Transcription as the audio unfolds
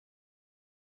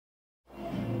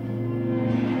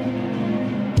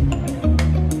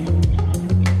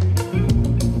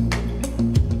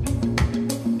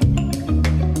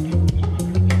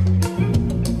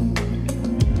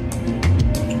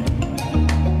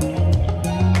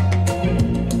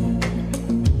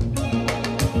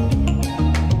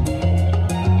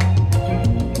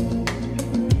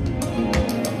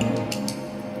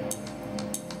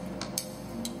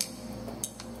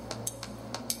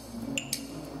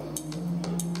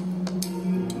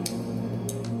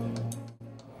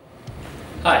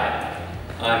Hi,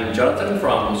 I'm Jonathan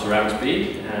from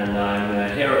Ceramicspeed, and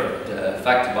I'm here at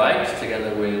Factor Bikes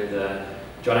together with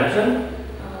John Ebsen,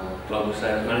 Global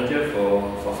Sales Manager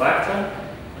for Factor.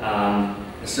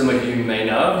 As some of you may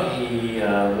know, he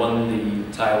won the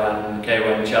Taiwan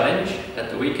KOM Challenge at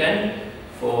the weekend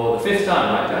for the 5th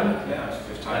time, right, John? Yeah, it's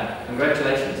the 5th time.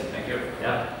 Congratulations. Thank you.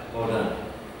 Yeah, well done.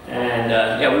 And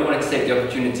yeah, we wanted to take the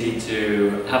opportunity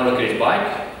to have a look at his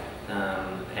bike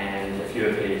and a few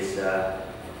of his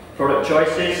product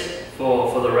choices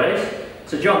for the race.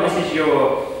 So John, this is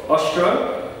your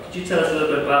Ostro. Could you tell us a little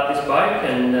bit about this bike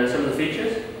and some of the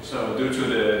features? So due to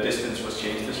the distance was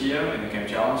changed this year in the KOM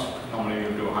Challenge, normally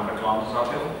you do 100 kilometers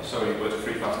uphill, so you go to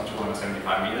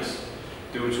 3,275 meters.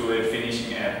 Due to it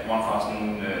finishing at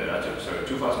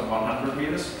 2,100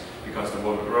 meters, because the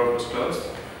road was closed,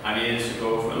 I needed to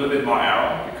go for a little bit more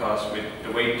aero, because with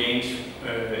the weight gains,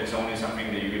 it's only something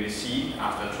that you really see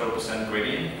after 12%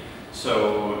 gradient.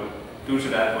 So due to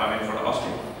that, I went for the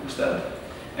Ostro instead.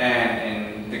 And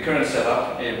in the current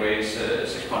setup, it weighs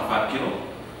 6.5 kilo,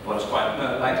 but it's quite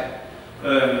light.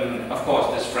 Of course,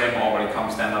 this frame already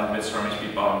comes standard with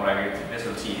Ceramicspeed bottom bracket,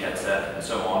 SLT headset, and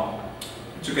so on.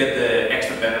 To get the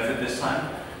extra benefit this time,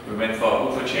 we went for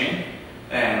UFO chain,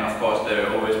 and of course the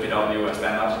OSPW as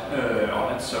standard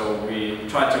on it. So we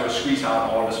tried to squeeze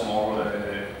out all the small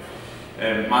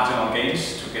marginal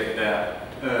gains to get there.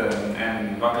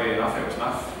 And luckily enough, it was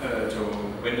enough to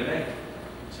win the day.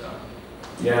 So.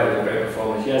 Yeah, it was a great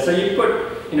performance. Yeah, so you put,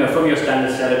 from your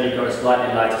standard setup, you've got a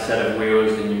slightly lighter set of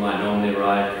wheels than you might normally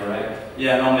ride, correct?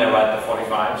 Yeah, normally I ride the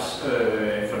 45s.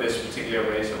 For this particular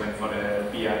race, I went for the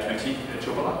BI20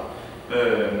 tubular.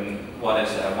 What is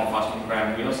 1,000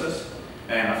 gram wheel assist.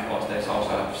 And of course, there's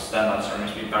also standard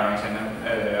Ceramicspeed bearings in them.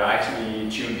 I actually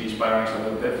tuned these bearings a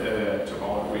little bit, took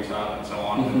all the grease out and so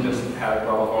on, and just had a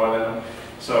drop of oil in them.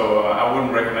 So I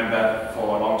wouldn't recommend that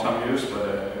for long-term use,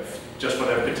 but just for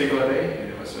that particular day,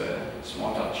 it was a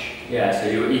small touch. Yeah, so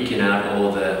you were eking out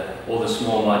all the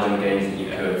small marginal gains that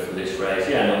you could for this race.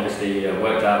 Yeah, and obviously it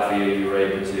worked out for you. You were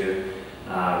able to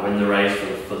win the race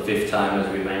for the 5th time, as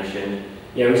we mentioned.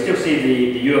 Yeah, we still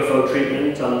see the UFO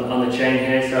treatment on the chain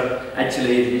here. So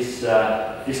actually, this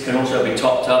can also be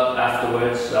topped up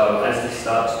afterwards. So as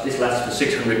this lasts for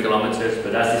 600 kilometers,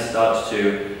 but as this starts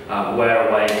to wear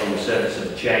away from the surface of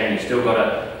the chain, you've still got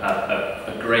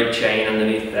a great chain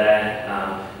underneath there,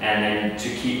 and then to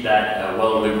keep that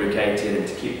well lubricated and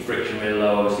to keep the friction really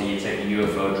low, obviously you take the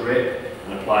UFO drip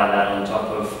and apply that on top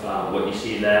of what you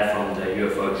see there from the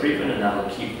UFO treatment, and that will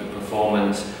keep the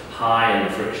performance high and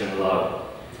the friction low.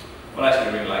 What I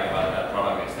actually really like about that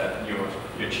product is that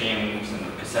your chains and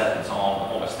the cassette and so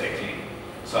on always stay clean.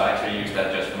 So I actually use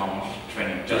that just for normal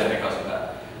training, just because of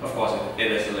that. Of course,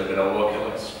 it is a little bit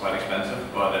overkill, it's quite expensive,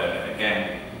 but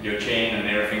again, your chain and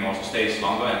everything also stays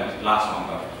longer and it lasts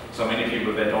longer. So many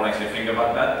people that don't actually think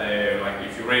about that, like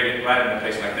if you ride in a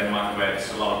place like Denmark where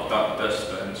it's a lot of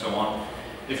dust and so on,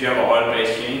 if you have an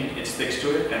oil-based chain, it sticks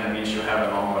to it, and it means you have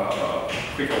a longer,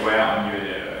 quicker wear on your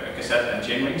cassette and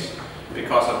chain rings.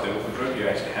 Because of the UFO drip, you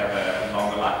actually have a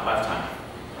longer lifetime.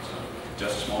 So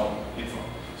just a small info.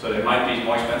 So it might be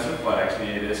more expensive, but actually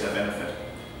it is a benefit.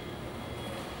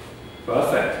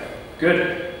 Perfect.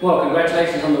 Good. Well,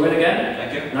 congratulations on the win again.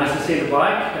 Thank you. Nice to see the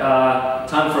bike.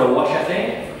 Time for a wash, I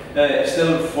think. It's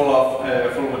still full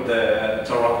with the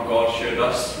Toro Gold sheer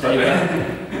dust. There you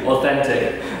go.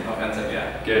 Authentic. Authentic,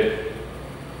 yeah. Good.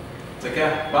 Take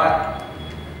care. Bye.